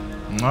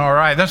All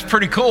right, that's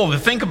pretty cool to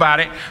think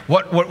about it.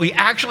 What we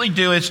actually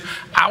do is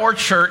our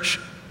church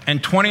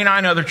and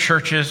 29 other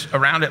churches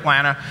around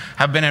Atlanta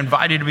have been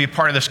invited to be a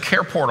part of this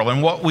care portal.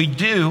 And what we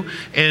do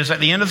is at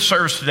the end of the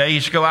service today,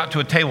 you should go out to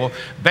a table.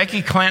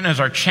 Becky Clanton is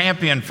our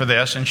champion for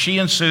this, and she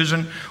and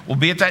Susan will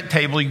be at that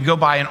table. You can go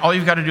by, and all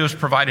you've got to do is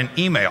provide an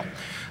email.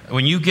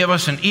 When you give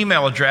us an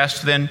email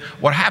address, then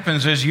what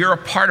happens is you're a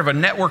part of a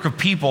network of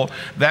people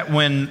that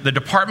when the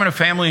Department of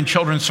Family and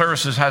Children's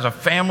Services has a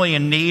family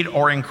in need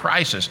or in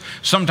crisis,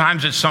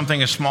 sometimes it's something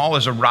as small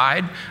as a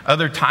ride,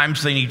 other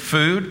times they need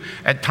food,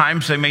 at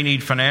times they may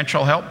need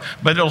financial help,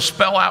 but it'll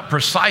spell out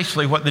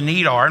precisely what the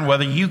need are and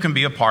whether you can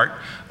be a part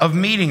of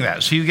meeting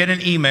that. So you get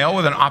an email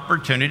with an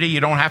opportunity.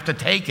 You don't have to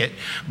take it,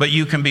 but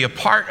you can be a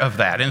part of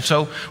that. And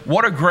so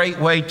what a great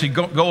way to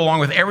go along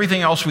with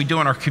everything else we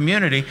do in our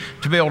community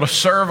to be able to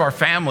serve our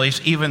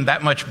families even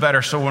that much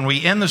better. So when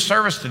we end the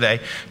service today,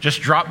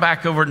 just drop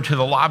back over into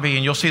the lobby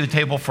and you'll see the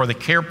table for the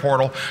care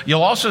portal.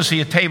 You'll also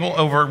see a table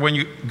over when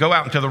you go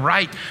out and to the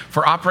right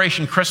for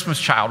Operation Christmas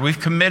Child. We've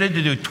committed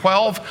to do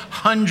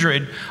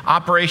 1,200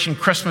 Operation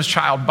Christmas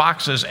Child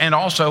boxes and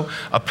also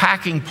a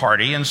packing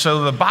party. And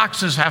so the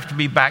boxes have to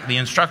be back. The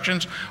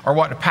instructions are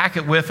what to pack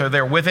it with, or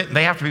they're with it.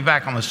 They have to be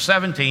back on the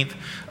 17th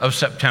of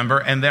September.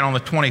 And then on the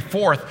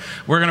 24th,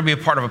 we're going to be a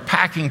part of a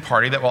packing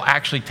party that will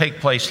actually take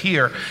place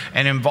here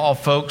and involve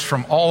folks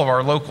from all of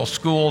our local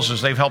schools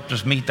as they've helped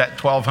us meet that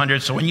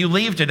 1,200. So when you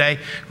leave today,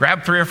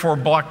 grab 3 or 4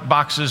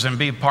 boxes and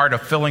be a part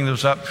of filling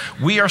those up.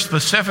 We are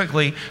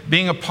specifically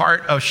being a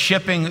part of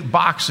shipping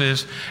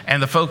boxes,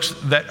 and the folks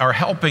that are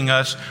helping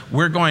us,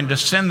 we're going to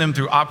send them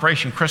through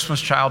Operation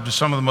Christmas Child to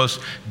some of the most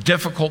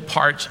difficult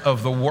parts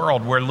of the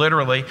world, where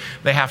literally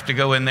they have to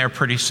go in there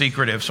pretty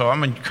secretive. So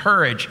I'm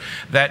encouraged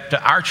that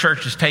our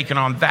church has taken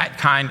on that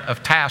kind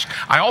of task.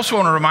 I also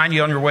want to remind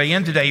you on your way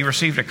in today, you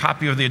received a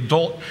copy of the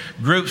adult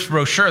groups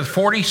brochure,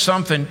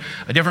 40-something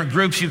different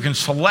groups you can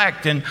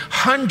select, and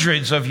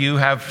hundreds of you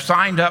have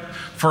signed up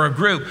for a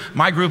group.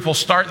 My group will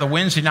start the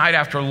Wednesday night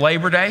after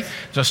Labor Day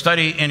to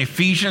study in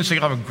Ephesians, so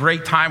you'll have a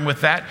great time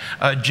with that.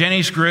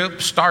 Jenny's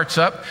group starts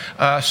up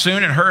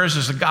soon, and hers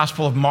is the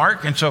Gospel of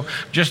Mark, and so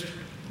just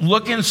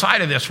look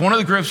inside of this. One of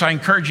the groups I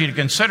encourage you to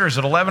consider is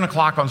at 11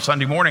 o'clock on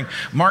Sunday morning.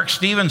 Mark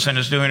Stevenson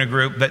is doing a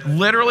group that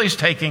literally is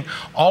taking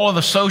all of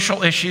the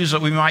social issues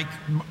that we might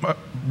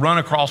run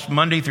across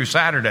Monday through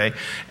Saturday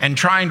and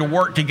trying to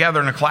work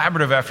together in a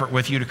collaborative effort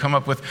with you to come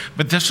up with,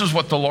 but this is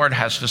what the Lord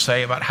has to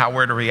say about how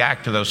we're to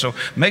react to those. So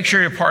make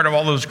sure you're part of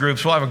all those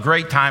groups. We'll have a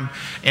great time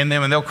in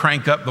them, and they'll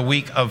crank up the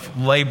week of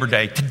Labor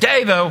Day.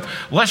 Today, though,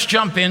 let's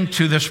jump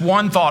into this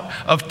one thought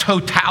of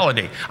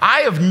totality.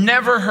 I have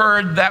never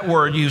heard that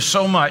word used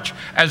so much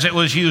as it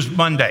was used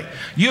Monday.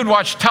 You'd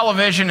watch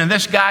television, and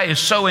this guy is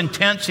so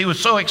intense. He was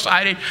so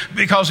excited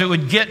because it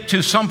would get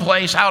to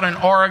someplace out in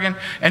Oregon,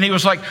 and he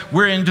was like,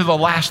 we're into the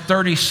last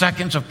 30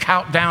 seconds of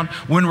countdown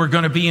when we're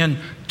going to be in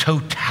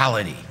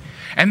totality.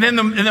 And then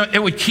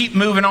it would keep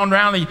moving on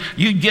around.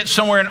 You'd get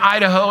somewhere in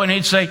Idaho, and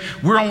he'd say,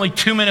 we're only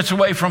 2 minutes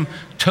away from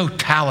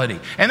totality.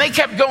 And they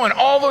kept going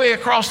all the way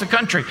across the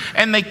country,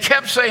 and they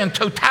kept saying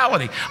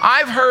totality.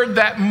 I've heard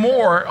that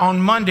more on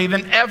Monday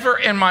than ever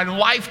in my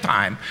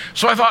lifetime.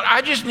 So I thought,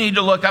 I just need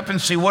to look up and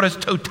see, what does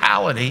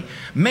totality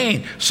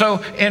mean?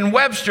 So in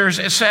Webster's,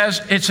 it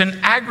says it's an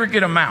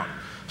aggregate amount,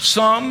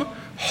 sum,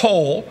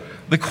 whole,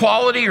 the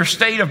quality or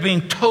state of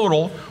being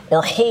total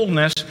or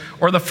wholeness,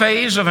 or the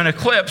phase of an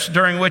eclipse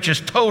during which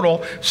is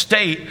total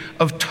state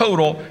of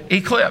total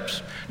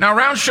eclipse. Now,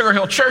 around Sugar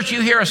Hill Church,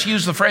 you hear us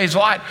use the phrase a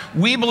lot.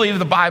 We believe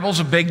the Bible's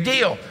a big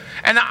deal.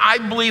 And I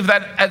believe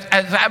that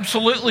as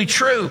absolutely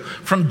true.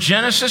 From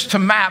Genesis to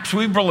maps,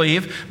 we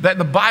believe that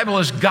the Bible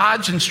is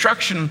God's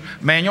instruction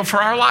manual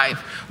for our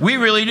life. We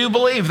really do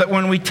believe that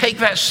when we take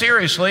that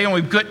seriously and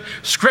we put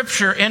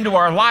Scripture into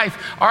our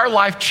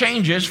life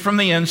changes from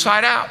the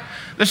inside out.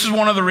 This is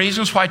one of the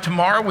reasons why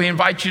tomorrow we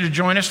invite you to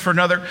join us for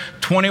another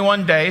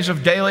 21 days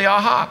of Daily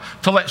Aha,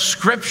 to let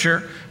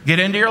Scripture get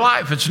into your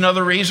life. It's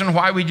another reason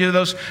why we do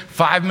those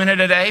 5 minute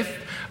a day,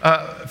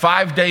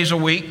 5 days a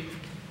week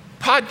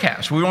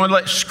podcasts. We want to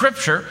let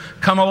Scripture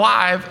come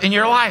alive in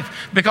your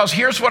life. Because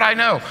here's what I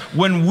know.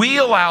 When we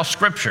allow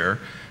Scripture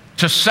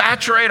to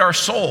saturate our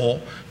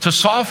soul, to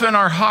soften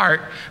our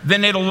heart,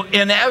 then it'll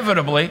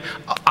inevitably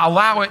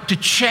allow it to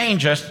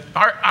change us.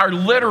 Our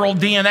literal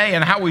DNA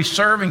and how we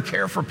serve and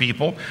care for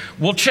people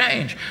will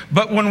change.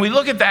 But when we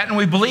look at that and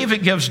we believe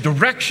it gives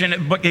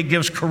direction, it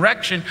gives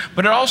correction,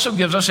 but it also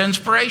gives us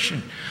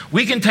inspiration.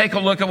 We can take a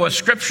look at what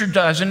Scripture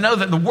does and know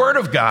that the Word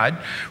of God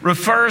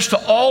refers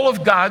to all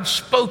of God's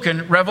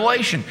spoken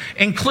revelation,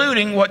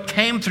 including what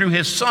came through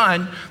His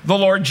Son, the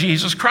Lord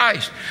Jesus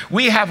Christ.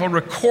 We have a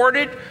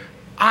recorded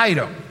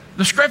item,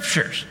 the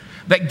Scriptures,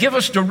 that give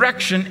us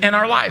direction in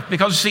our life.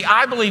 Because, see,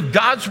 I believe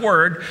God's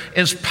Word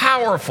is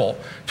powerful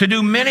to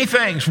do many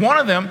things. One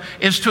of them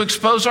is to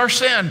expose our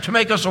sin, to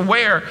make us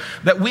aware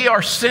that we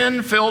are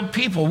sin-filled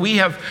people. We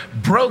have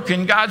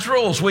broken God's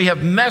rules. We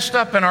have messed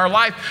up in our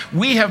life.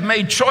 We have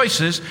made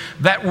choices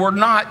that were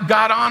not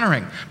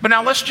God-honoring. But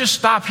now let's just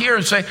stop here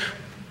and say,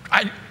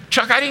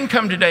 Chuck, I didn't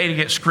come today to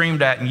get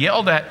screamed at and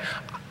yelled at.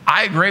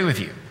 I agree with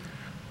you.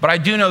 But I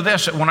do know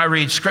this, that when I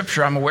read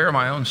Scripture, I'm aware of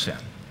my own sin.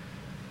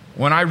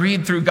 When I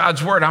read through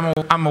God's Word,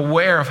 I'm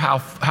aware of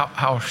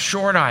how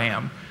short I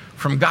am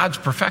from God's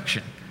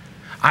perfection.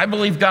 I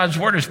believe God's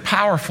Word is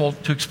powerful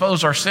to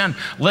expose our sin.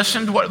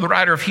 Listen to what the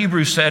writer of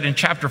Hebrews said in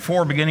chapter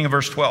 4, beginning of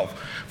verse 12.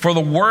 For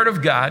the Word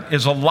of God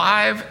is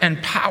alive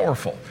and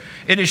powerful.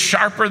 It is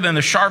sharper than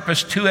the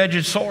sharpest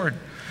two-edged sword,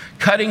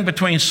 cutting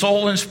between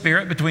soul and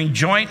spirit, between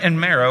joint and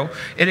marrow.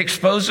 It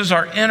exposes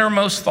our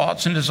innermost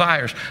thoughts and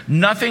desires.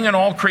 Nothing in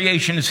all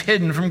creation is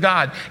hidden from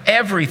God.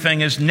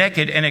 Everything is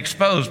naked and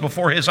exposed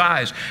before his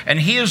eyes. And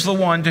he is the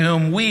one to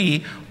whom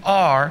we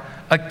are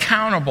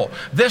accountable.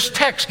 This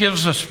text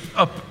gives us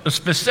a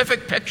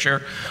specific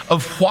picture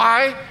of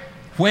why,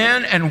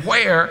 when, and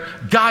where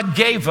God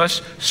gave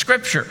us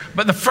Scripture.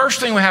 But the first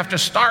thing we have to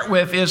start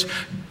with is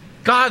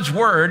God's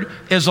Word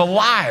is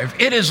alive.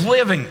 It is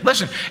living.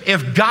 Listen,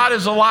 if God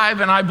is alive,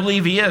 and I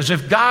believe he is,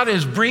 if God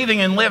is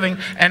breathing and living,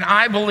 and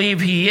I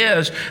believe he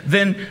is,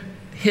 then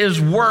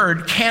his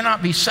Word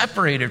cannot be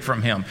separated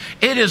from him.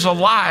 It is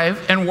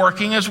alive and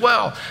working as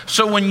well.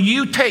 So when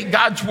you take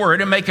God's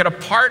Word and make it a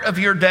part of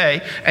your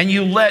day, and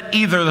you let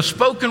either the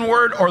spoken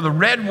word or the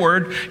read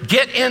word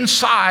get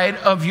inside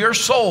of your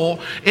soul,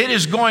 it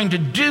is going to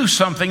do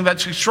something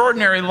that's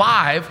extraordinary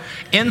live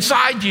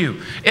inside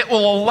you. It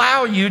will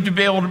allow you to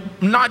be able to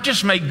not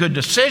just make good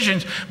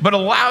decisions, but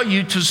allow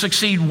you to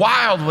succeed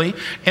wildly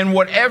in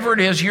whatever it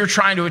is you're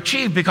trying to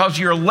achieve, because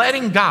you're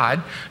letting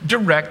God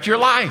direct your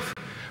life.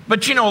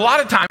 But you know, a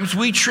lot of times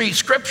we treat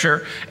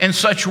Scripture in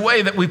such a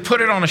way that we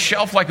put it on a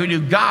shelf like we do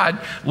God,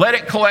 let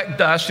it collect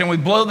dust, and we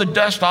blow the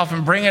dust off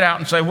and bring it out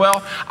and say,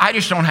 well, I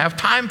just don't have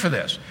time for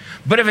this.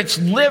 But if it's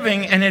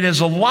living and it is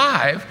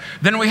alive,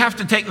 then we have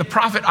to take the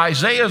prophet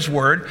Isaiah's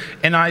word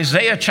in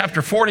Isaiah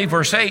chapter 40,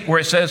 verse 8, where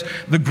it says,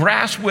 the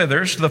grass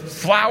withers, the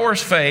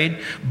flowers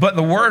fade, but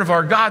the word of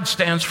our God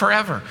stands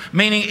forever.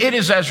 Meaning it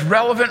is as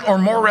relevant or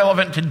more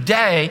relevant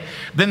today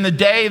than the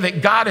day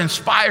that God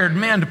inspired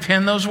men to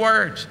pen those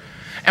words.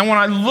 And when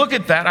I look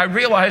at that, I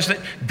realize that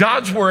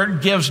God's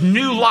Word gives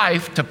new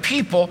life to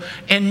people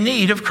in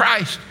need of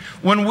Christ.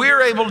 When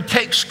we're able to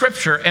take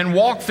Scripture and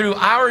walk through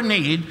our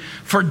need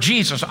for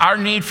Jesus, our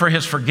need for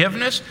his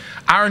forgiveness,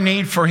 our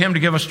need for him to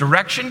give us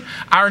direction,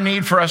 our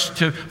need for us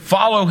to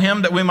follow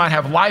him that we might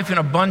have life in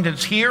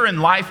abundance here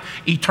and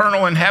life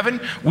eternal in heaven,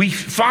 we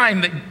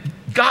find that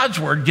God's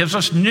Word gives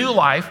us new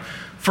life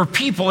for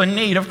people in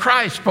need of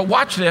Christ. But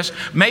watch this.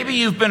 Maybe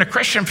you've been a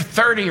Christian for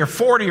 30 or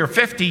 40 or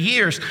 50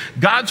 years.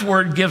 God's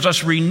Word gives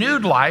us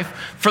renewed life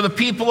for the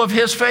people of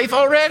his faith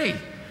already.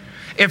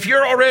 If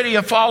you're already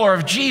a follower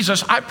of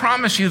Jesus, I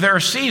promise you there are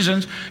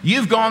seasons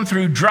you've gone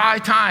through dry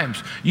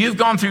times. You've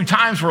gone through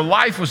times where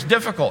life was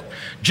difficult.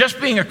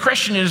 Just being a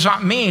Christian does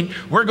not mean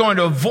we're going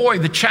to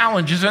avoid the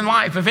challenges in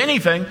life. If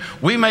anything,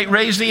 we may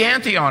raise the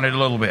ante on it a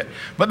little bit.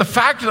 But the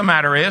fact of the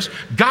matter is,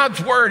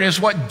 God's Word is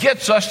what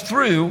gets us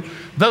through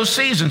those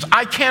seasons.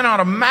 I cannot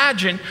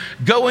imagine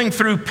going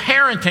through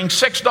parenting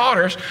 6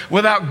 daughters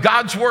without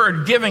God's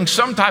Word giving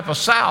some type of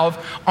salve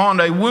on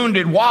a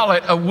wounded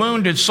wallet, a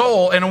wounded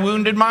soul, and a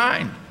wounded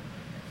mind.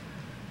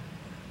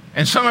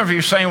 And some of you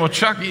are saying, well,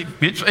 Chuck,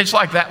 it's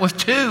like that with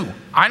 2.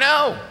 I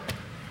know.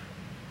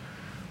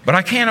 But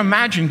I can't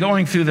imagine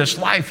going through this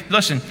life.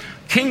 Listen,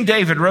 King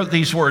David wrote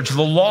these words,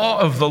 the law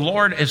of the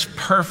Lord is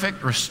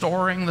perfect,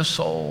 restoring the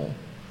soul.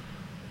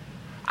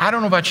 I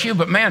don't know about you,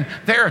 but man,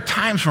 there are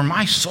times where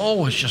my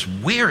soul is just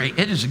weary.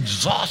 It is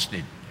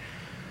exhausted.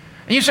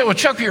 And you say, well,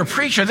 Chuck, you're a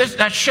preacher.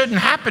 That shouldn't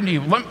happen to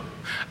you.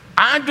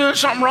 I'm doing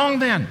something wrong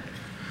then.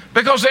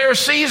 Because there are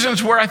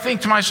seasons where I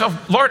think to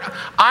myself, Lord,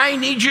 I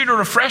need you to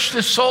refresh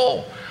this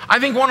soul. I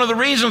think one of the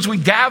reasons we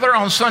gather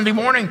on Sunday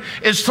morning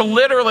is to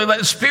literally let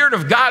the Spirit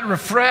of God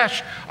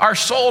refresh our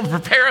soul, to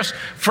prepare us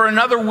for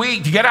another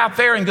week, to get out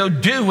there and go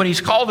do what he's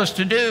called us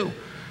to do.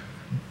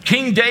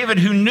 King David,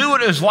 who knew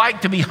what it was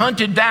like to be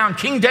hunted down.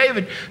 King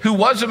David, who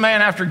was a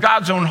man after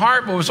God's own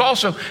heart, but was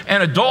also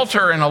an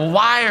adulterer and a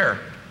liar.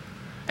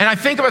 And I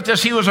think about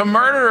this, he was a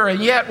murderer,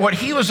 and yet what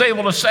he was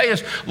able to say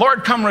is,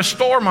 Lord, come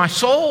restore my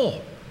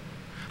soul.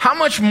 How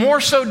much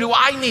more so do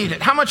I need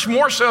it? How much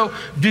more so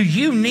do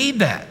you need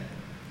that?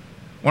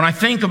 When I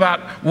think about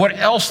what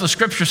else the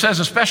Scripture says,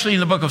 especially in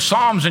the book of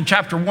Psalms in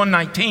chapter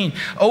 119,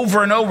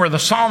 over and over, the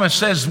psalmist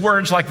says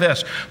words like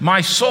this,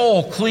 my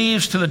soul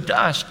cleaves to the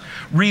dust.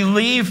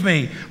 Relieve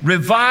me,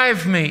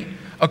 revive me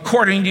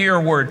according to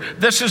your word.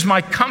 This is my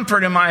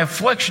comfort in my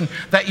affliction,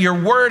 that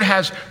your word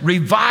has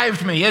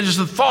revived me. It is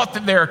the thought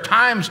that there are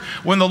times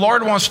when the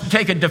Lord wants to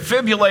take a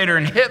defibrillator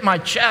and hit my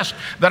chest,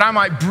 that I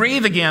might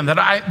breathe again,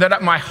 that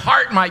my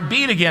heart might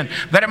beat again,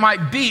 that it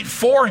might beat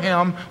for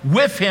him,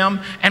 with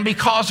him, and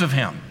because of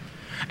him.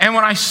 And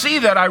when I see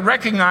that, I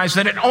recognize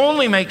that it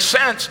only makes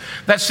sense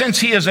that since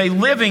he is a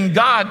living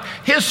God,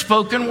 his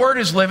spoken word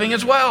is living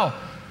as well.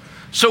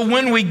 So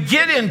when we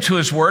get into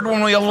His Word,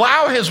 when we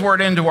allow His Word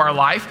into our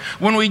life,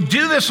 when we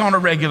do this on a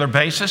regular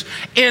basis,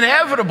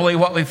 inevitably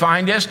what we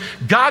find is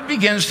God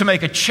begins to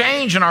make a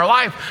change in our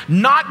life,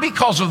 not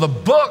because of the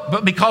book,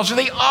 but because of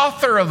the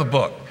author of the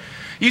book.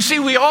 You see,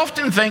 we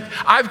often think,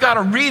 I've got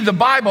to read the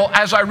Bible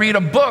as I read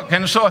a book.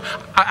 And so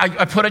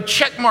I put a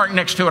check mark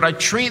next to it. I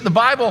treat the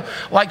Bible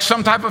like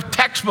some type of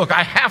textbook.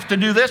 I have to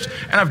do this,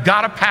 and I've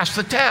got to pass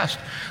the test.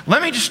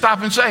 Let me just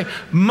stop and say,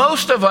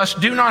 most of us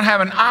do not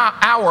have an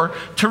hour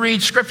to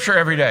read Scripture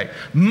every day.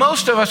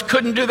 Most of us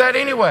couldn't do that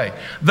anyway.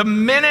 The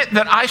minute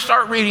that I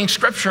start reading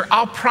Scripture,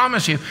 I'll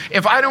promise you,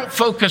 if I don't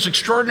focus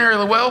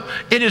extraordinarily well,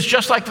 it is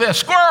just like this,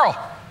 squirrel,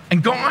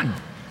 and gone.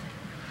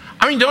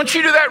 I mean, don't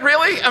you do that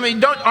really? I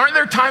mean, aren't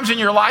there times in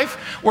your life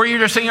where you're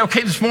just saying,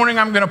 okay, this morning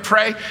I'm going to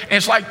pray, and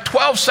it's like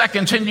 12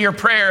 seconds into your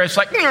prayer, it's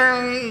like,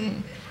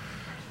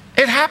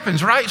 it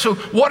happens, right? So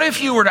what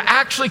if you were to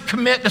actually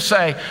commit to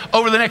say,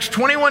 over the next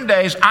 21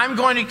 days, I'm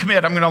going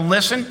to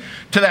listen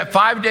to that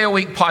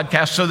 5-day-a-week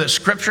podcast so that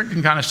Scripture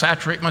can kind of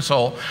saturate my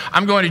soul.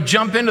 I'm going to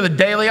jump into the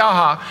daily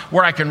aha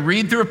where I can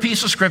read through a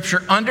piece of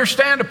Scripture,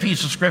 understand a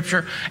piece of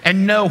Scripture,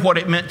 and know what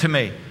it meant to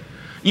me.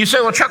 You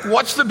say, well, Chuck,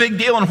 what's the big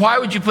deal and why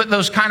would you put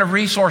those kind of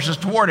resources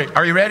toward it?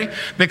 Are you ready?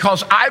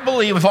 Because I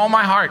believe with all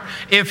my heart,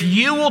 if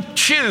you will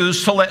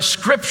choose to let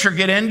Scripture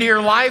get into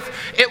your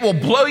life, it will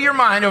blow your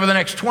mind over the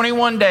next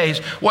 21 days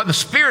what the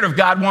Spirit of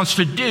God wants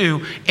to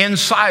do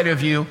inside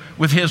of you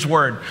with His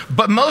Word.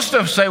 But most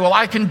of us say, well,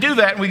 I can do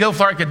that, and we go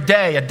for like a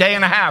day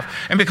and a half.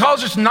 And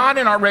because it's not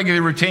in our regular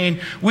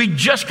routine, we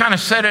just kind of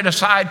set it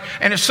aside.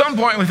 And at some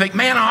point we think,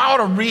 man, I ought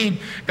to read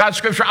God's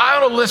Scripture. I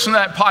ought to listen to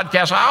that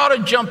podcast. I ought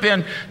to jump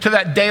in to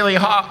that daily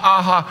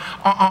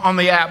aha on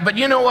the app. But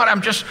you know what?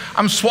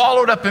 I'm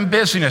swallowed up in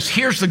busyness.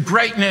 Here's the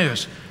great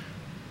news.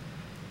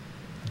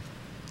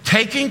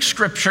 Taking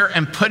Scripture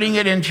and putting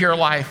it into your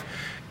life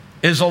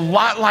is a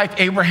lot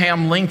like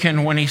Abraham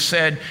Lincoln when he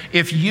said,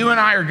 if you and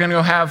I are going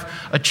to have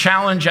a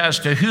challenge as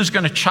to who's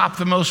going to chop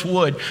the most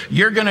wood,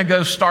 you're going to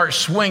go start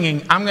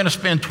swinging. I'm going to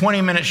spend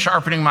 20 minutes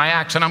sharpening my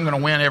axe, and I'm going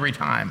to win every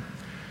time.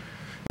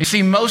 You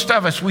see, most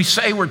of us, we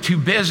say we're too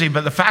busy,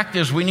 but the fact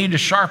is we need to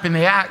sharpen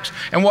the axe.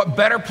 And what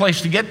better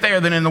place to get there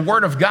than in the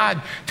Word of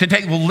God, to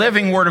take the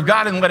living Word of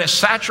God and let it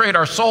saturate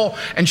our soul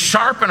and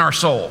sharpen our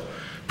soul.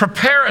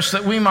 Prepare us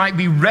that we might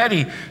be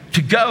ready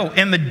to go.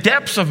 In the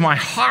depths of my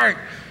heart,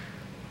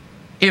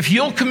 if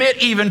you'll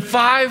commit even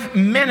 5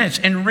 minutes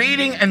in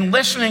reading and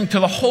listening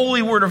to the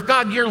holy Word of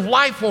God, your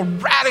life will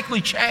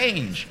radically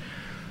change.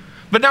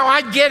 But now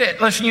I get it.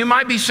 Listen, you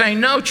might be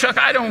saying, no, Chuck,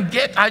 I don't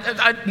get,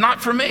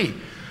 not for me.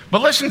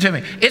 But listen to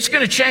me, it's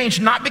going to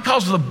change not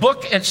because of the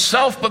book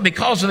itself, but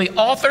because of the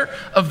author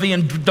of the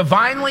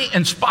divinely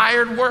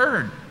inspired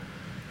Word.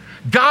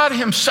 God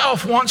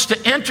Himself wants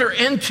to enter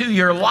into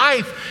your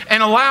life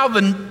and allow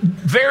the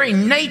very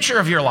nature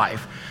of your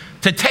life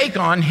to take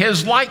on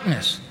His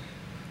likeness.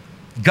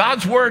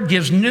 God's Word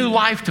gives new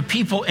life to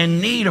people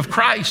in need of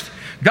Christ.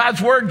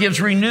 God's Word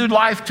gives renewed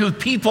life to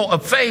people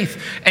of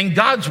faith, and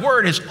God's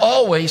Word is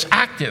always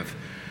active.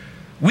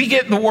 We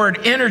get the word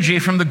energy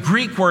from the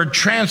Greek word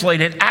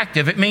translated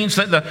active. It means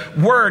that the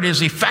word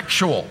is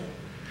effectual.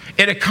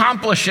 It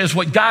accomplishes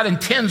what God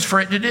intends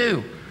for it to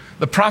do.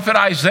 The prophet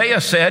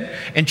Isaiah said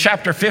in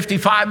chapter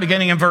 55,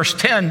 beginning in verse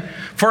 10,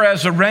 for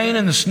as the rain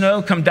and the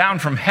snow come down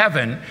from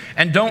heaven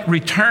and don't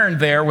return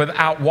there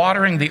without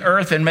watering the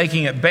earth and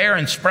making it bear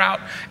and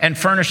sprout and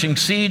furnishing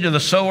seed to the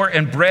sower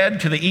and bread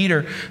to the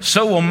eater,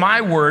 so will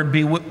my word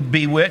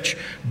be which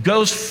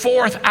goes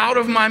forth out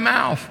of my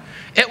mouth.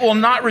 It will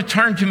not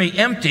return to me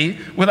empty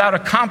without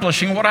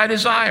accomplishing what I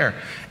desire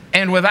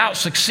and without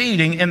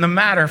succeeding in the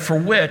matter for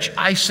which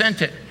I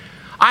sent it.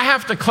 I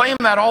have to claim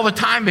that all the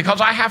time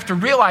because I have to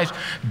realize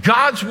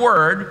God's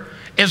Word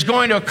is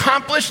going to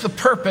accomplish the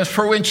purpose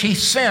for which He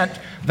sent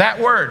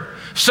that Word.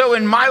 So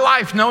in my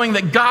life, knowing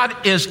that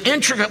God is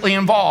intricately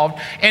involved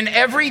in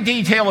every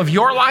detail of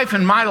your life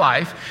and my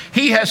life,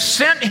 He has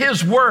sent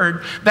His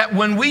Word that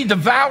when we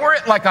devour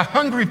it like a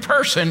hungry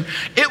person,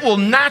 it will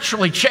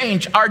naturally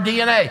change our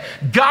DNA.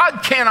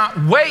 God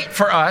cannot wait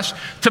for us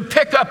to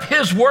pick up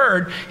His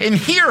Word and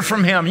hear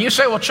from Him. You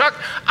say, well, Chuck,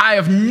 I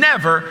have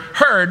never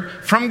heard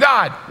from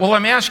God. Well,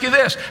 let me ask you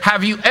this.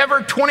 Have you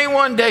ever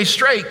 21 days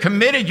straight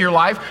committed your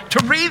life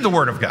to read the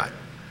Word of God?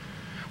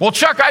 Well,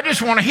 Chuck, I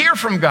just want to hear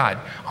from God.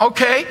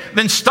 Okay,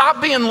 then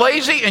stop being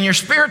lazy in your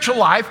spiritual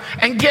life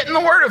and get in the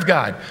Word of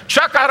God.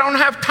 Chuck, I don't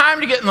have time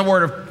to get in the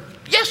Word of...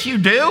 Yes, you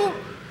do.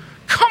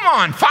 Come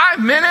on, 5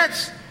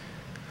 minutes.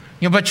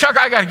 But Chuck,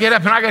 I got to get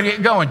up and I got to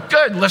get going.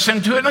 Good,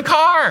 listen to it in the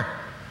car.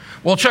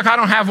 Well, Chuck, I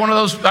don't have one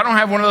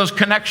of those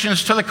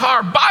connections to the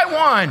car. Buy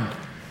one.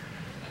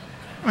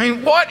 I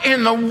mean, what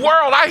in the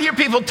world? I hear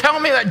people tell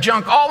me that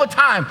junk all the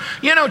time.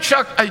 You know,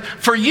 Chuck,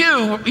 for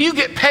you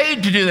get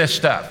paid to do this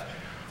stuff.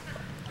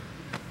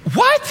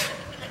 What?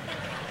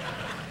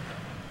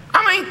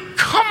 I mean,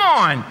 come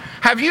on.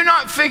 Have you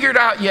not figured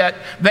out yet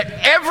that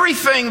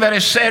everything that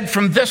is said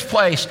from this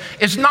place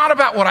is not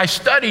about what I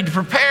studied to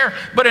prepare,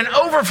 but an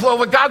overflow of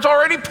what God's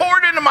already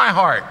poured into my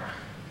heart?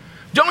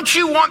 Don't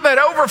you want that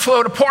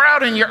overflow to pour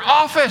out in your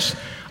office,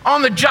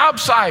 on the job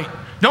site?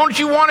 Don't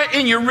you want it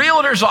in your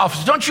realtor's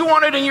office? Don't you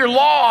want it in your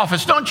law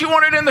office? Don't you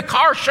want it in the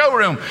car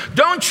showroom?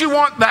 Don't you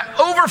want that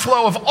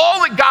overflow of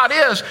all that God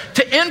is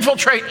to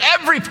infiltrate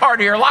every part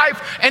of your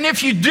life? And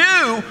if you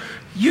do,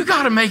 you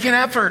got to make an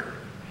effort.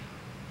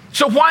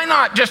 So why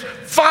not just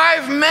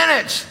 5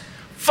 minutes?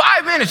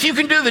 5 minutes. You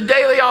can do the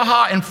daily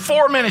aha in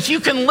 4 minutes. You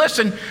can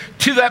listen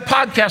to that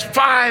podcast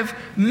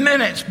 5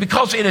 minutes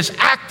because it is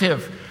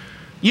active.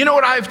 You know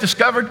what I've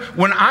discovered?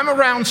 When I'm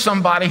around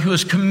somebody who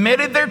has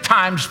committed their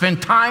time to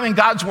spend time in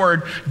God's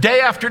Word day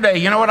after day,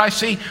 you know what I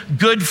see?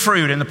 Good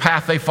fruit in the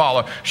path they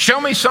follow. Show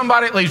me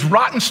somebody that leaves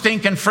rotten,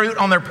 stinking fruit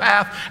on their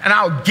path, and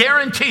I'll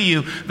guarantee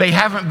you they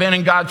haven't been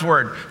in God's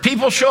Word.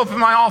 People show up in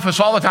my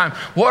office all the time.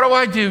 What do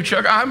I do,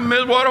 Chuck?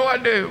 What do I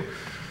do?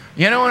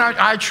 You know, and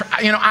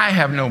I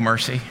have no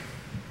mercy.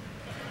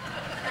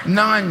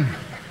 None.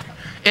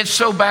 It's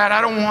so bad,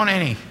 I don't want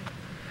any.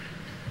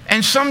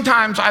 And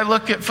sometimes I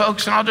look at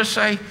folks and I'll just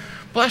say,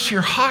 bless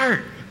your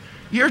heart,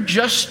 you're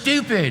just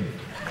stupid.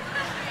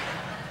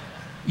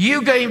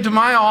 You came to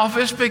my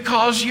office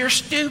because you're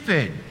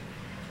stupid.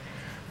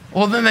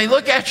 Well, then they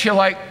look at you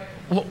like,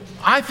 well,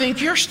 I think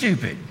you're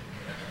stupid.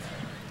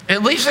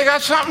 At least they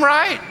got something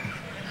right.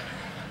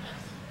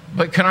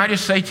 But can I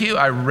just say to you,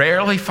 I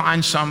rarely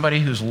find somebody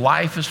whose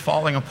life is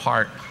falling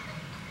apart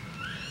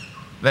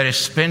that is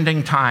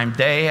spending time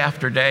day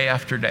after day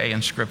after day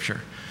in Scripture.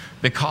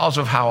 Because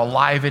of how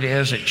alive it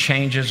is, it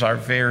changes our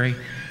very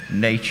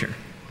nature.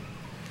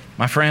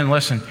 My friend,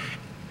 listen,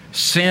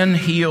 sin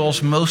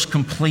heals most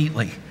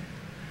completely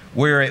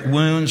where it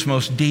wounds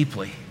most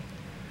deeply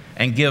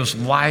and gives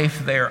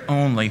life there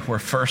only where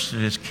first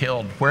it is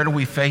killed. Where do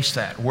we face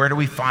that? Where do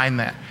we find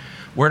that?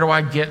 Where do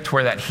I get to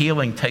where that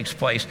healing takes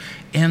place?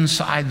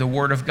 Inside the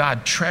Word of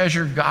God.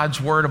 Treasure God's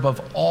Word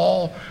above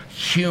all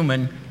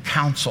human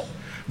counsel.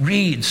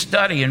 Read,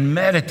 study, and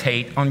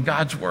meditate on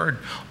God's Word.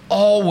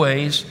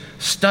 Always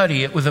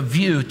study it with a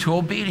view to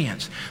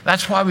obedience.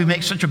 That's why we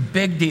make such a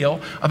big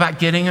deal about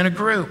getting in a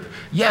group.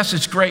 Yes,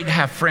 it's great to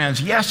have friends.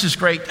 Yes, it's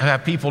great to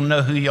have people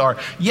know who you are.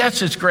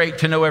 Yes, it's great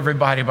to know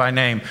everybody by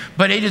name.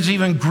 But it is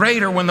even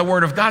greater when the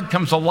Word of God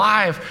comes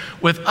alive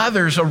with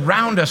others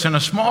around us in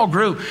a small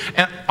group.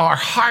 And our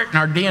heart and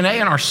our DNA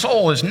and our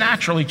soul is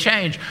naturally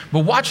changed. But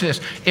watch this.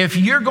 If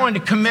you're going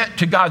to commit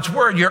to God's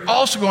Word, you're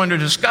also going to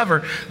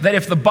discover that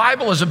if the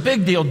Bible is a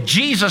big deal,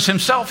 Jesus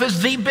himself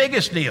is the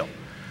biggest deal.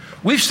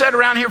 We've said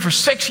around here for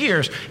 6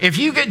 years, if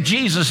you get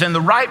Jesus in the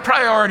right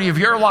priority of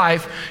your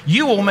life,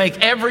 you will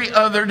make every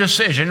other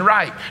decision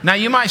right. Now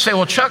you might say,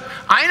 well, Chuck,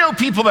 I know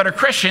people that are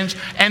Christians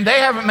and they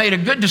haven't made a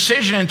good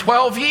decision in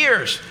 12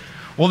 years.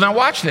 Well, now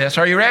watch this.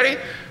 Are you ready?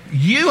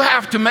 You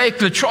have to make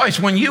the choice.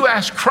 When you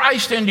ask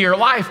Christ into your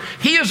life,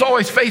 he is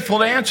always faithful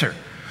to answer.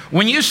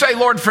 When you say,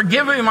 Lord,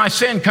 forgive me my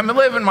sin, come and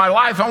live in my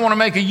life. I want to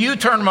make a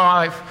U-turn in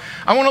my life.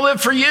 I want to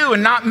live for you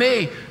and not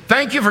me.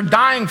 Thank you for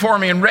dying for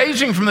me and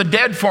raising from the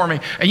dead for me.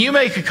 And you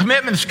make a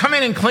commitment to come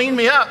in and clean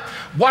me up.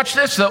 Watch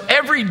this though.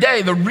 Every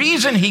day, the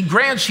reason he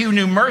grants you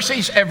new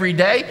mercies every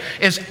day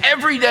is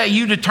every day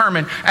you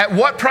determine at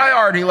what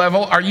priority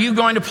level are you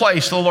going to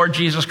place the Lord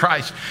Jesus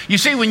Christ. You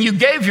see, when you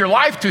gave your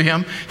life to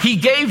him, he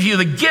gave you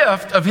the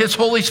gift of his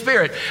Holy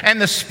Spirit.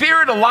 And the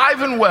Spirit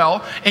alive and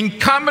well in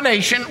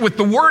combination with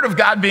the Word of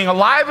God being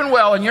alive and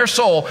well in your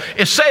soul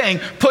is saying,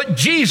 put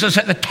Jesus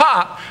at the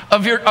top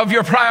of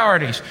your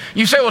priorities.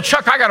 You say, well,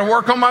 Chuck, I got to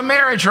work on my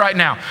marriage right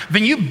now.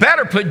 Then you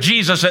better put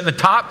Jesus at the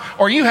top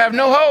or you have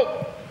no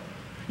hope.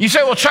 You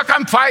say, well, Chuck,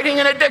 I'm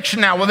fighting an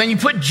addiction now. Well, then you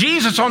put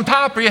Jesus on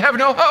top or you have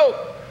no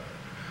hope.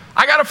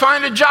 I got to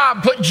find a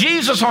job. Put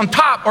Jesus on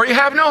top or you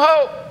have no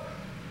hope.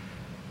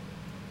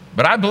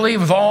 But I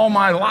believe with all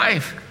my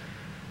life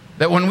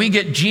that when we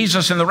get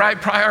Jesus in the right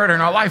priority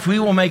in our life, we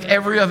will make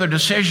every other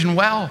decision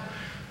well.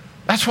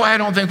 That's why I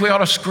don't think we ought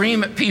to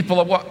scream at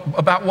people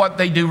about what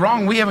they do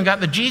wrong. We haven't got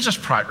the Jesus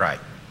part right.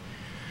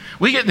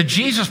 We get the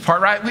Jesus part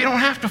right, we don't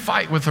have to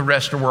fight with the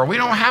rest of the world. We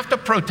don't have to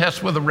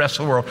protest with the rest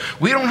of the world.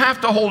 We don't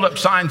have to hold up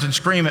signs and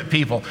scream at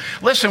people.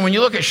 Listen, when you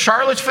look at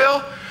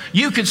Charlottesville,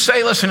 you could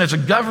say, listen, it's a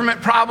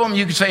government problem.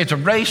 You could say it's a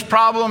race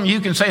problem. You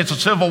can say it's a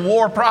civil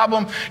war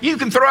problem. You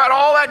can throw out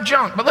all that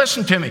junk. But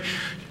listen to me.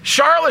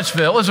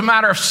 Charlottesville is a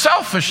matter of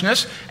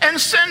selfishness and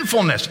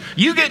sinfulness.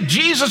 You get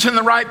Jesus in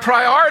the right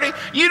priority.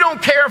 You don't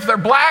care if they're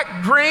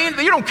black, green.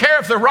 You don't care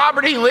if they're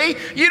Robert E. Lee.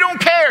 You don't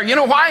care. You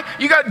know why?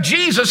 You got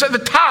Jesus at the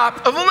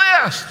top of the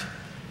list.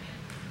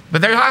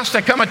 But there has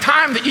to come a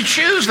time that you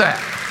choose that.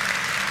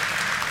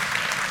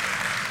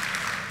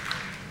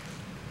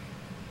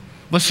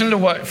 Listen to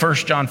what 1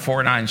 John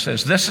 4:9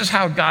 says. This is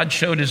how God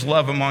showed his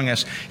love among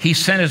us. He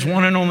sent his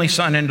one and only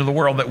Son into the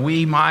world that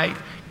we might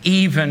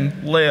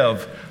even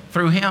live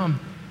through him.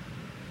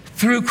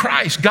 Through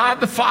Christ, God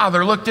the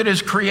Father looked at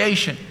his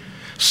creation,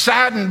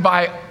 saddened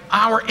by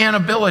our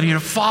inability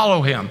to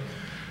follow him,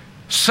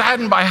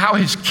 saddened by how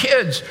his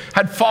kids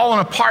had fallen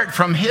apart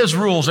from his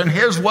rules and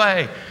his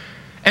way.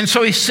 And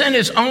so he sent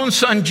his own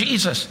Son,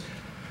 Jesus.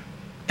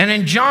 And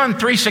in John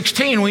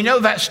 3:16, we know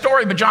that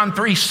story, but John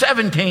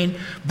 3:17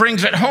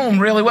 brings it home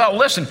really well.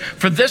 Listen,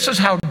 for this is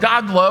how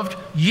God loved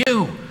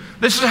you.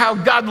 This is how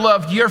God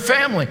loved your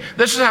family.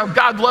 This is how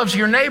God loves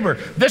your neighbor.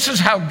 This is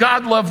how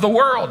God loved the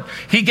world.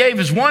 He gave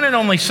his one and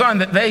only Son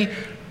that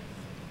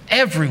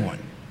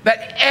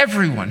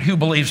everyone who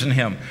believes in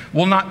him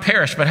will not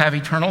perish but have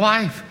eternal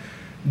life.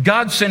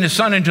 God sent his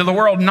Son into the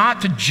world not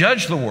to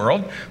judge the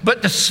world,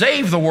 but to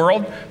save the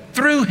world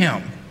through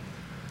him.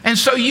 And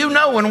so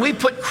when we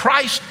put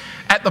Christ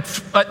at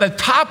the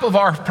top of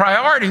our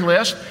priority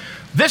list,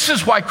 this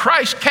is why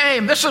Christ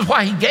came. This is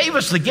why he gave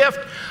us the gift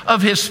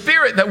of his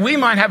Spirit, that we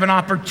might have an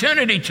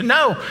opportunity to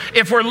know.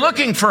 If we're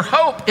looking for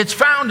hope, it's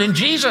found in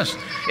Jesus.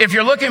 If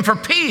you're looking for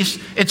peace,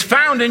 it's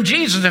found in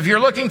Jesus. If you're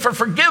looking for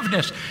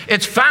forgiveness,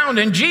 it's found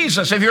in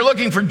Jesus. If you're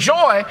looking for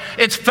joy,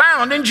 it's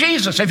found in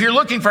Jesus. If you're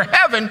looking for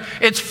heaven,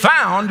 it's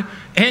found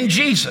in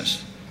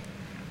Jesus.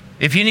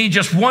 If you need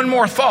just one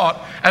more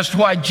thought as to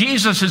why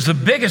Jesus is the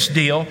biggest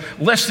deal,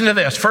 listen to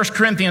this, 1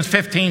 Corinthians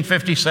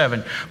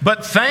 15:57.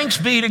 But thanks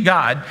be to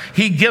God,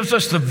 he gives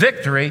us the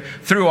victory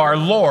through our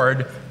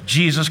Lord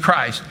Jesus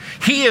Christ.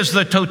 He is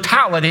the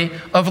totality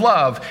of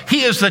love.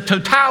 He is the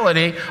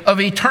totality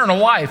of eternal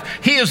life.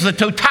 He is the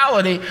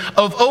totality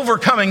of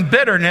overcoming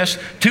bitterness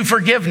to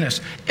forgiveness,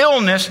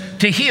 illness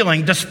to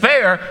healing,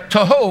 despair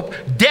to hope,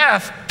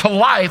 death to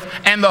life,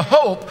 and the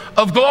hope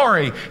of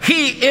glory.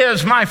 He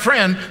is, my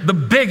friend, the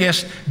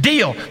biggest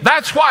deal.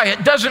 That's why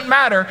it doesn't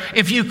matter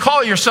if you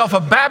call yourself a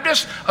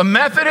Baptist, a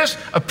Methodist,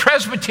 a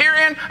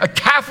Presbyterian, a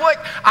Catholic.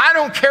 I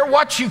don't care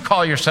what you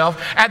call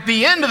yourself. At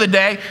the end of the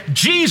day,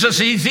 Jesus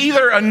is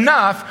either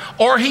enough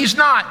or he's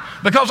not.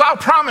 Because I'll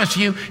promise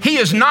you, he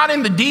is not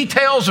in the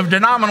details of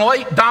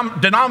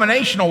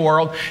denominational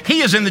world. He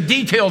is in the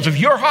details of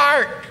your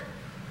heart.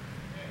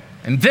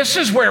 And this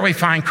is where we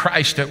find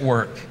Christ at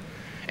work.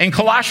 In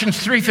Colossians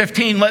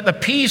 3:15, let the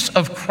peace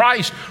of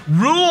Christ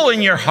rule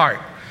in your heart.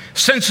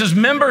 Since as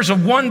members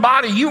of one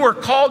body, you were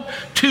called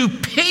to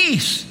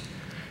peace.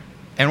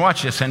 And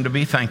watch this, and to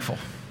be thankful.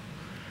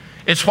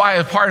 It's why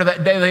a part of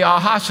that daily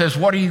aha says,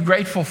 what are you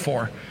grateful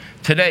for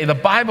today? The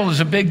Bible is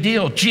a big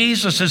deal.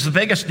 Jesus is the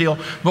biggest deal.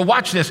 But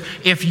watch this.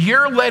 If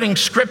you're letting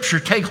Scripture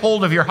take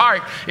hold of your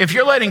heart, if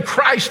you're letting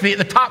Christ be at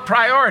the top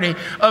priority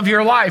of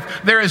your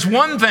life, there is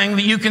one thing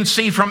that you can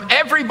see from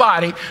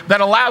everybody that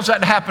allows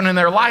that to happen in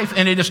their life,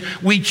 and it is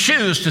we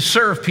choose to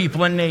serve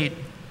people in need.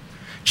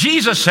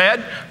 Jesus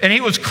said, and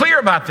he was clear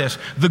about this,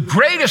 the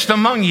greatest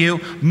among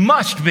you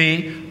must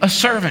be a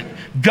servant.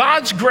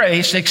 God's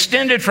grace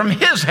extended from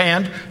his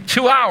hand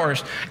to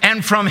ours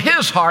and from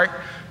his heart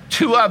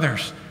to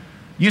others.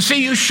 You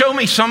see, you show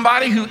me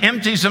somebody who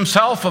empties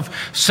himself of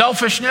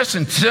selfishness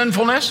and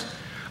sinfulness,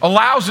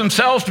 allows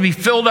themselves to be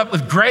filled up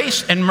with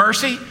grace and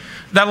mercy,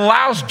 that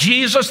allows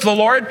Jesus, the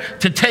Lord,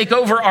 to take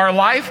over our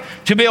life,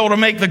 to be able to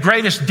make the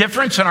greatest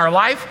difference in our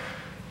life.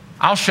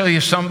 I'll show you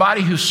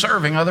somebody who's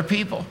serving other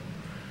people.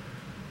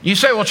 You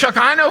say, well, Chuck,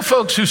 I know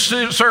folks who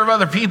serve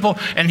other people,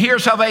 and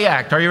here's how they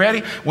act. Are you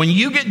ready? When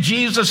you get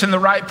Jesus in the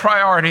right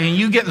priority and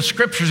you get the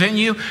Scriptures in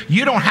you,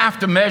 you don't have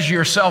to measure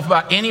yourself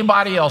by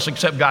anybody else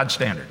except God's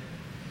standard.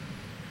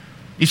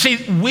 You see,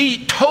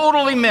 we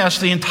totally miss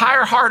the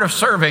entire heart of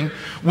serving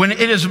when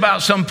it is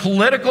about some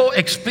political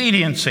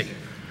expediency,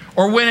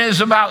 or when it is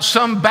about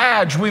some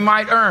badge we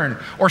might earn,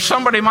 or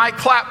somebody might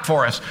clap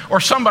for us, or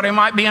somebody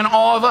might be in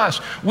awe of us.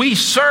 We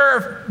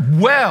serve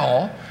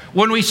well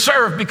when we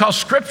serve because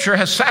Scripture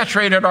has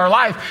saturated our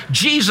life.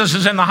 Jesus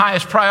is in the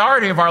highest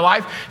priority of our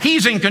life.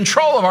 He's in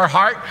control of our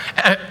heart.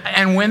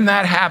 And when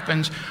that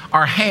happens,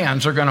 our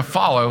hands are going to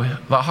follow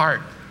the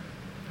heart.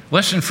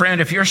 Listen,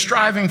 friend, if you're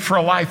striving for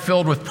a life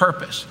filled with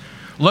purpose,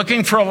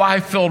 looking for a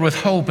life filled with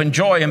hope and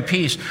joy and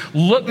peace,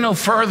 look no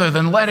further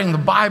than letting the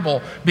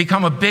Bible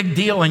become a big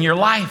deal in your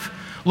life.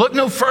 Look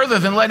no further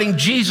than letting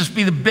Jesus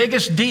be the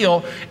biggest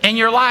deal in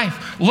your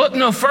life. Look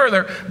no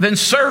further than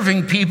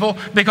serving people,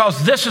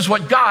 because this is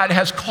what God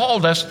has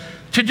called us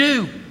to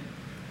do.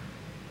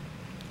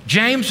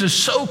 James is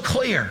so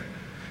clear.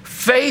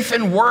 Faith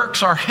and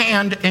works are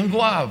hand in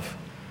glove.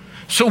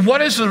 So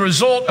what is the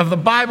result of the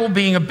Bible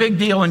being a big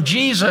deal and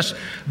Jesus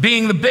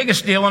being the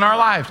biggest deal in our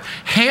lives?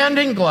 Hand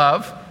in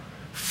glove,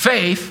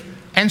 faith,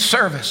 and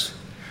service.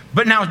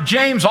 But now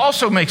James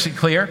also makes it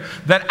clear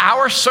that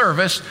our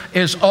service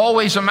is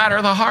always a matter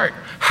of the heart.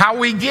 How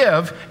we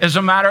give is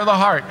a matter of the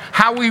heart.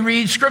 How we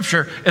read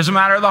Scripture is a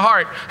matter of the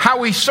heart. How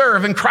we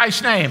serve in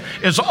Christ's name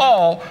is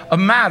all a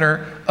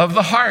matter of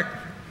the heart.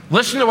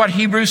 Listen to what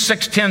Hebrews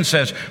 6:10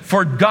 says.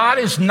 For God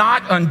is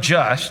not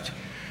unjust.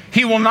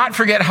 He will not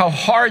forget how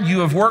hard you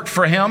have worked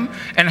for him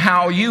and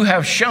how you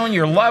have shown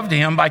your love to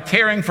him by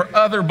caring for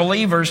other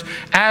believers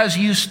as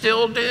you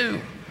still do.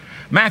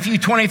 Matthew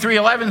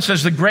 23:11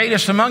 says, the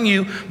greatest among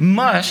you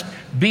must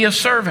be a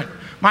servant.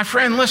 My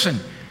friend, listen,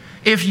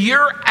 if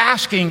you're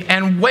asking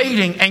and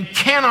waiting and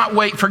cannot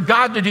wait for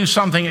God to do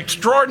something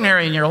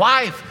extraordinary in your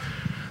life,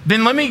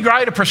 then let me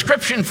write a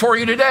prescription for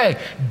you today.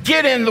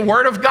 Get in the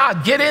Word of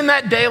God. Get in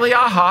that daily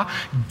aha.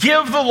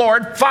 Give the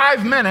Lord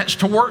 5 minutes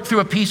to work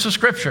through a piece of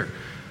Scripture.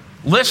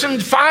 Listen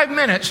 5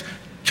 minutes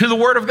to the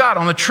Word of God,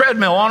 on the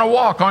treadmill, on a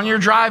walk, on your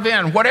drive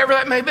in, whatever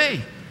that may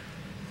be.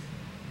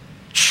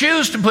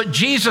 Choose to put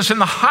Jesus in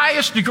the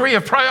highest degree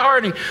of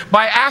priority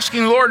by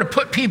asking the Lord to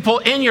put people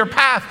in your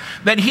path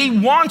that He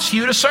wants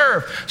you to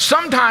serve.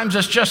 Sometimes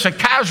it's just a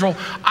casual,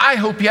 I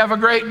hope you have a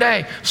great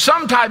day.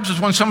 Sometimes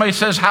it's when somebody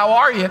says, how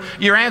are you?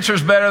 Your answer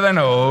is better than,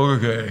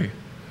 okay.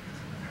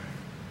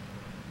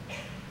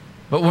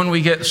 But when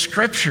we get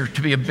Scripture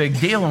to be a big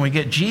deal and we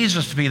get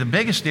Jesus to be the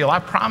biggest deal, I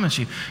promise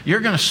you, you're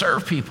going to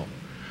serve people.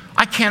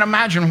 I can't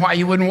imagine why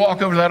you wouldn't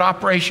walk over to that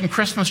Operation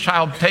Christmas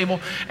Child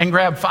table and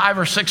grab 5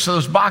 or 6 of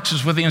those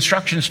boxes with the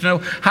instructions to know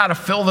how to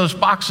fill those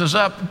boxes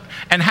up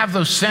and have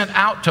those sent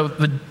out to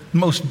the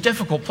most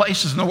difficult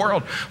places in the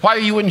world. Why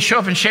you wouldn't show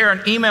up and share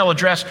an email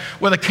address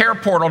with a care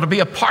portal to be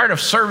a part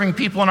of serving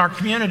people in our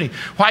community.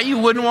 Why you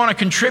wouldn't want to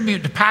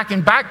contribute to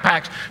packing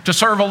backpacks to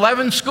serve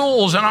 11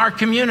 schools in our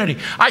community.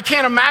 I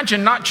can't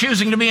imagine not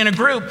choosing to be in a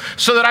group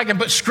so that I can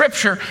put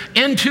Scripture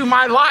into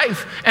my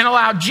life and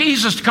allow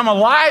Jesus to come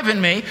alive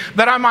in me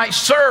that I might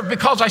serve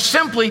because I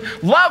simply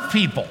love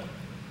people.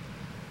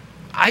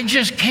 I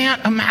just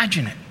can't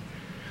imagine it.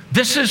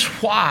 This is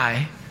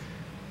why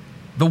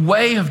the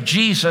way of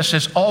Jesus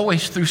is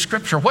always through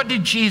Scripture. What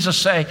did Jesus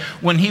say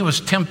when He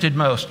was tempted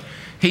most?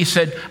 He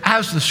said,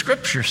 as the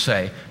Scriptures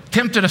say.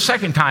 Tempted a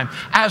second time,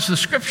 as the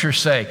Scriptures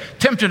say.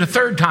 Tempted a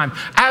third time,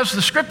 as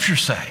the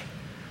Scriptures say.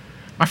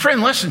 My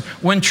friend, listen,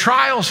 when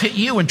trials hit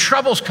you and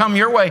troubles come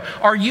your way,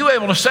 are you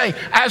able to say,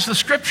 as the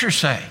Scriptures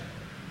say?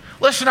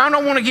 Listen, I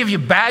don't want to give you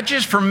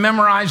badges for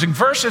memorizing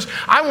verses.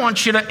 I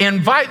want you to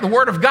invite the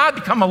Word of God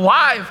to come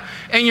alive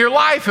in your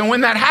life. And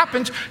when that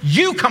happens,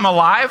 you come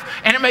alive,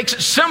 and it makes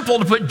it simple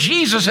to put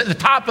Jesus at the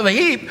top of the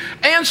heap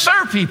and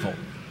serve people.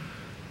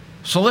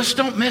 So let's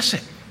don't miss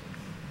it.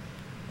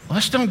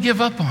 Let's don't give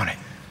up on it.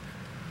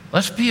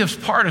 Let's be a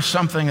part of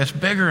something that's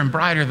bigger and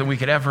brighter than we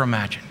could ever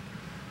imagine.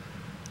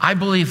 I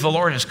believe the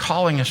Lord is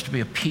calling us to be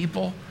a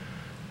people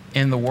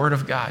in the Word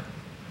of God.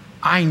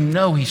 I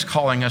know He's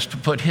calling us to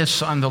put His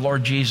Son, the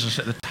Lord Jesus,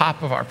 at the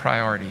top of our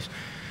priorities.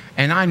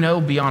 And I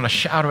know beyond a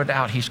shadow of a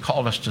doubt He's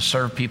called us to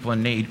serve people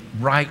in need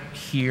right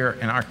here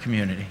in our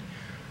community.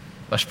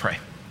 Let's pray.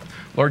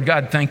 Lord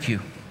God, thank you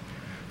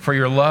for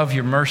your love,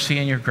 your mercy,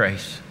 and your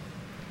grace.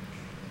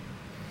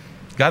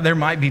 God, there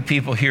might be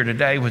people here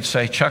today who would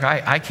say, Chuck,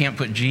 I can't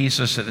put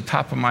Jesus at the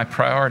top of my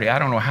priority. I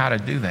don't know how to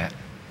do that.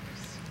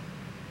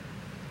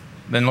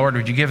 Then, Lord,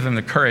 would you give them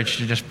the courage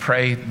to just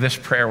pray this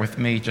prayer with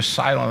me, just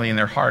silently in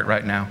their heart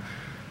right now.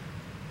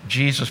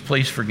 Jesus,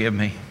 please forgive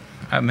me.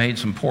 I've made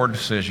some poor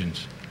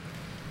decisions.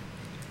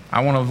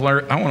 I want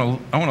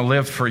to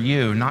live for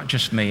you, not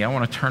just me. I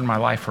want to turn my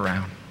life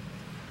around.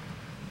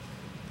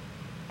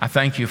 I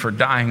thank you for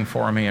dying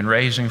for me and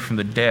raising from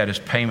the dead as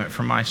payment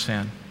for my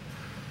sin.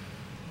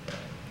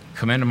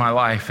 Come into my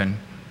life and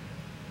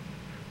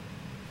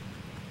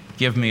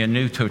give me a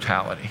new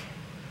totality.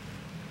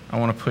 I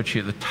want to put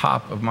you at the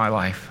top of my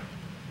life.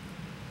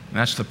 And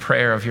that's the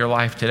prayer of your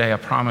life today. I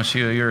promise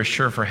you, you're as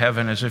sure for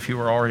heaven as if you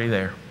were already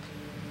there.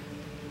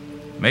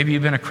 Maybe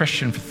you've been a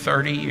Christian for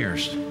 30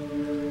 years.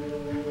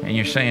 And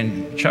you're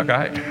saying, Chuck,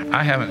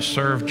 I haven't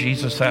served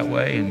Jesus that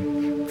way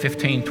in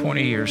 15,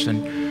 20 years.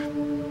 And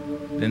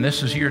then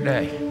this is your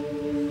day.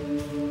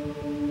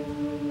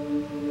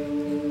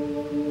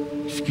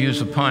 Excuse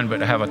the pun, but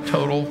to have a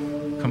total,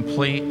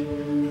 complete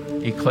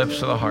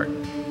eclipse of the heart.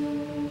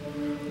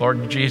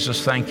 Lord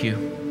Jesus, thank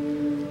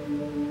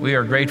you. We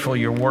are grateful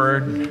your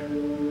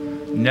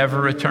word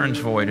never returns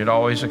void. It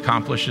always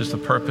accomplishes the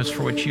purpose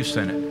for which you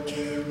sent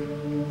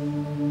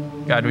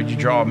it. God, would you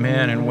draw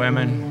men and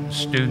women,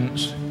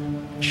 students,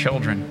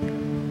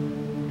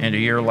 children into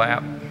your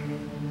lap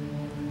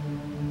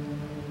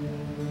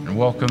and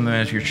welcome them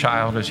as your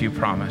child as you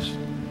promised.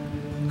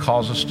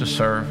 Calls us to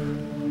serve.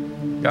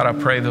 God, I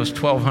pray those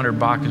 1,200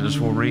 boxes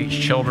will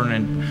reach children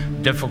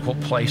in difficult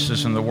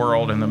places in the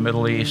world, in the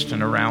Middle East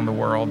and around the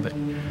world, that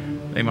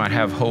they might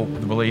have hope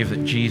to believe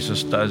that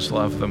Jesus does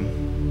love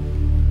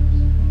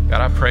them.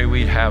 God, I pray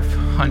we'd have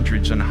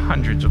hundreds and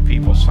hundreds of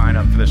people sign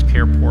up for this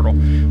care portal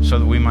so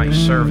that we might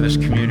serve this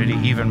community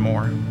even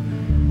more.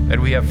 That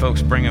we have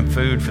folks bringing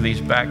food for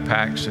these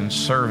backpacks and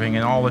serving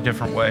in all the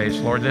different ways.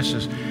 Lord, this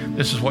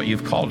is what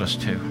you've called us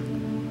to.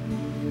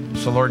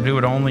 So, Lord, do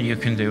what only you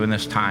can do in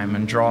this time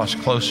and draw us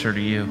closer to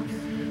you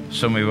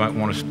so we might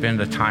want to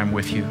spend a time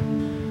with you.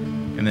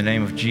 In the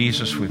name of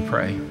Jesus, we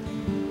pray.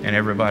 And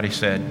everybody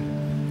said,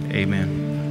 amen.